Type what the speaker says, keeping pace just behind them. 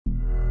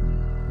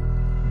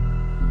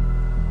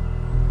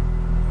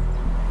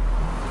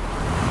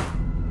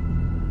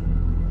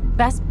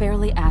Bess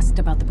barely asked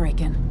about the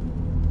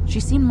break-in. She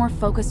seemed more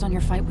focused on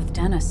your fight with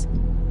Dennis.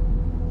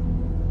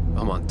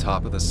 I'm on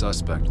top of the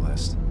suspect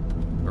list.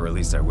 Or at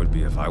least I would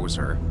be if I was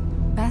her.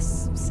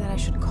 Bess said I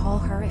should call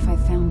her if I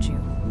found you.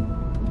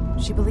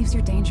 She believes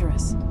you're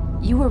dangerous.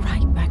 You were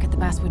right back at the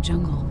Basswood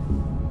Jungle.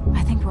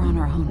 I think we're on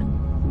our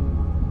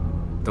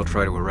own. They'll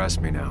try to arrest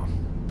me now.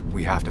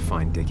 We have to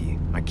find Dickie.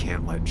 I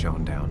can't let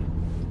Joan down.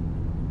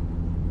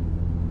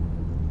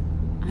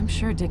 I'm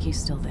sure Dickie's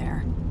still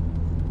there.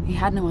 He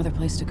had no other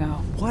place to go.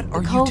 What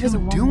are you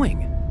two doing?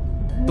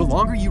 The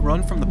longer you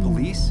run from the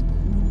police,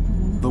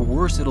 the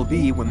worse it'll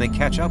be when they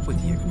catch up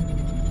with you.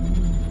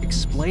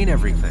 Explain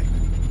everything.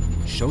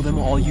 Show them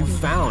all you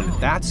found.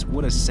 That's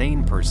what a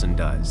sane person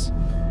does.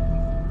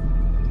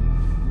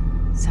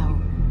 So,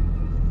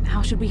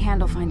 how should we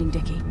handle finding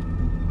Dickie?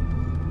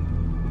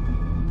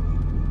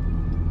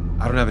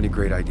 I don't have any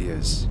great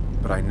ideas,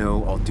 but I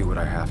know I'll do what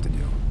I have to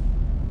do.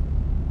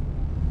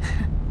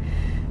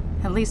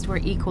 At least we're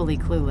equally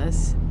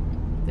clueless.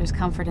 There's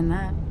comfort in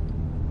that.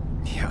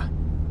 Yeah.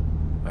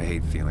 I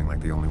hate feeling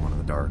like the only one in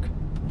the dark.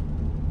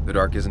 The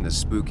dark isn't as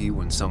spooky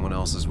when someone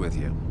else is with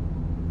you.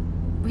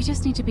 We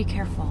just need to be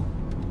careful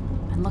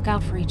and look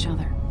out for each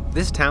other.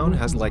 This town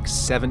has like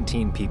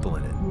 17 people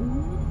in it.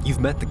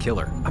 You've met the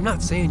killer. I'm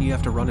not saying you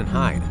have to run and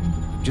hide.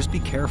 Just be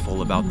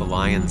careful about the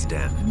lion's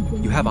den.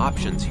 You have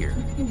options here.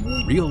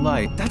 Real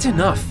life, that's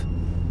enough!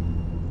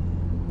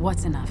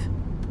 What's enough?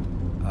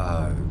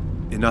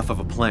 Enough of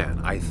a plan.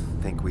 I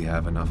think we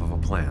have enough of a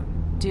plan.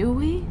 Do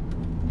we?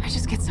 I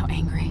just get so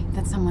angry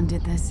that someone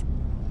did this.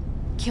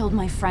 Killed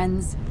my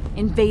friends,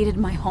 invaded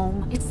my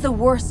home. It's the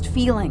worst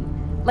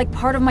feeling. Like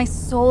part of my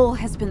soul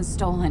has been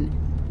stolen.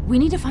 We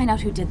need to find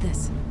out who did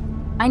this.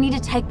 I need to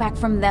take back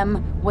from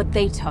them what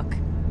they took.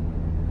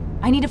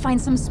 I need to find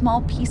some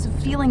small piece of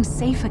feeling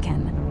safe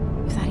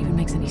again, if that even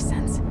makes any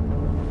sense.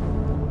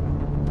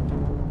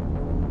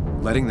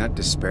 Letting that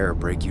despair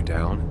break you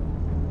down?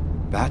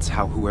 That's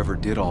how whoever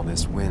did all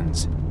this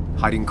wins.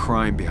 Hiding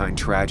crime behind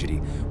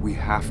tragedy. We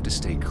have to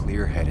stay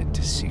clear-headed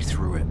to see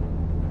through it.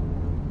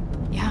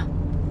 Yeah,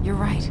 you're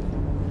right,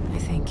 I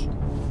think.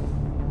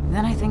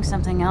 Then I think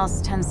something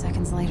else 10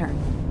 seconds later.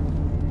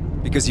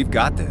 Because you've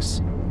got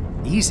this.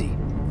 Easy.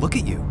 Look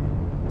at you.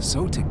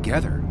 So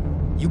together.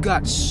 You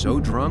got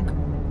so drunk,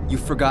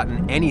 you've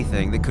forgotten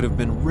anything that could have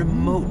been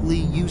remotely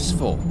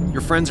useful.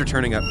 Your friends are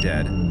turning up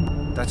dead.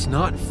 That's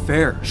not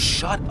fair.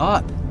 Shut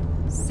up.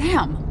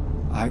 Sam!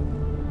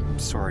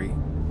 Sorry.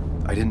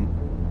 I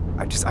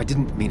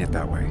didn't mean it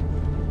that way.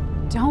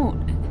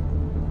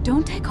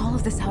 Don't take all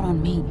of this out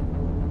on me.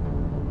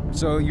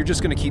 So you're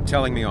just gonna keep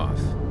telling me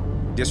off?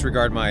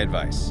 Disregard my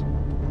advice?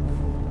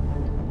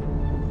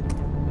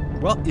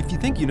 Well, if you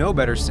think you know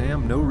better,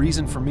 Sam, no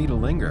reason for me to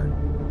linger.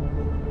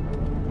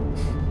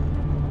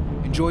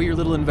 Enjoy your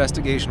little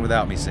investigation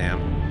without me,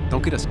 Sam.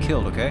 Don't get us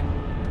killed, okay?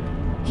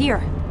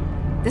 Here.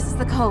 This is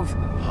the Cove.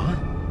 Huh?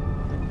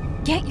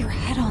 Get your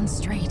head on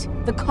straight.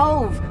 The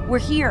Cove. We're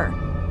here.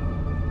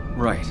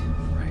 Right.